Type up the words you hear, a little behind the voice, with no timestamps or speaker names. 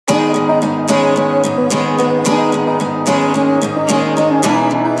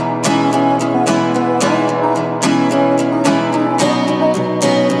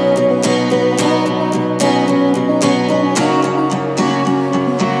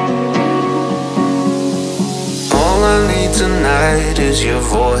need tonight is your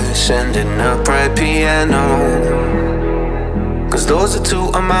voice and an upright piano, 'cause those are two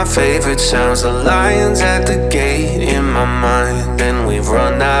of my favorite sounds. The lions at the gate in my mind, and we've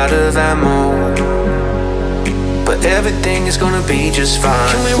run out of ammo, but everything is gonna be just fine.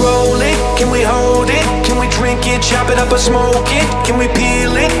 Can we roll it? Can we hold it? Can we drink it, chop it up or smoke it? Can we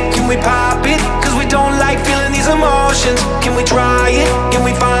peel it? Can we pop it? 'Cause we don't like feeling these emotions. Can we try it? Can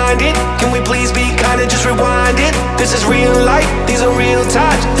we find it? Can we please be kind and just rewind it? This is real life, these are real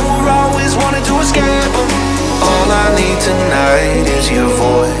times, and we're always wanting to escape them. All I need tonight is your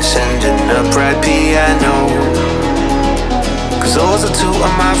voice and an upright piano, 'cause those are two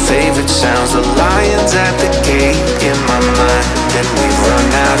of my favorite sounds. The lions at the gate in my mind, and we've run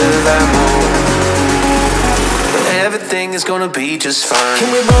out of ammo, but everything is gonna be just fine. Can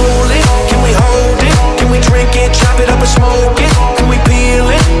we roll it? Can we hold it? Can we drink it, chop it up or smoke it? Can we peel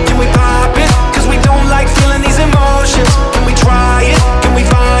it? Can we pop it? 'Cause we don't like feeling these emotions. Can we try it? Can we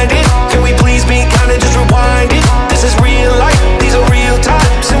find it? Can we please be kind and just rewind it? This is real life, these are real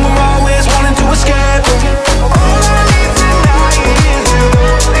times, and we're always wanting to escape them. All I need tonight is your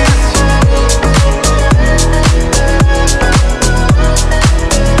voice.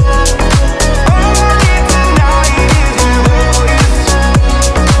 All I need tonight is your voice.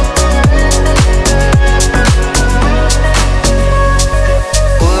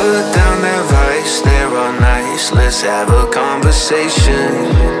 Put down that vice, they're all nice, let's have a conversation,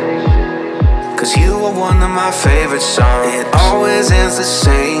 'cause you are one of my favorite songs. It always ends the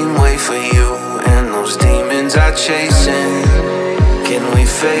same way for you, and those demons are chasing. Can we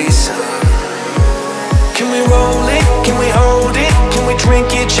face them? Can we roll it? Can we hold it? Can we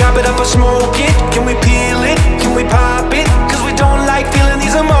drink it, chop it up or smoke it? Can we peel it? Can we pop it? 'Cause we don't like feeling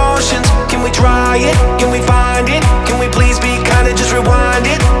these emotions. Can we try it? Can we find it? Can we please be kind and just rewind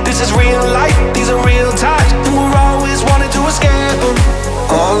it? This is real life, these are real times, and we're always wanting to escape them.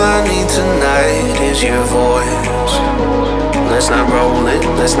 All I need tonight is your voice. Let's not roll it,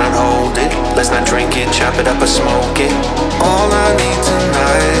 let's not hold it, let's not drink it, chop it up or smoke it. All I need tonight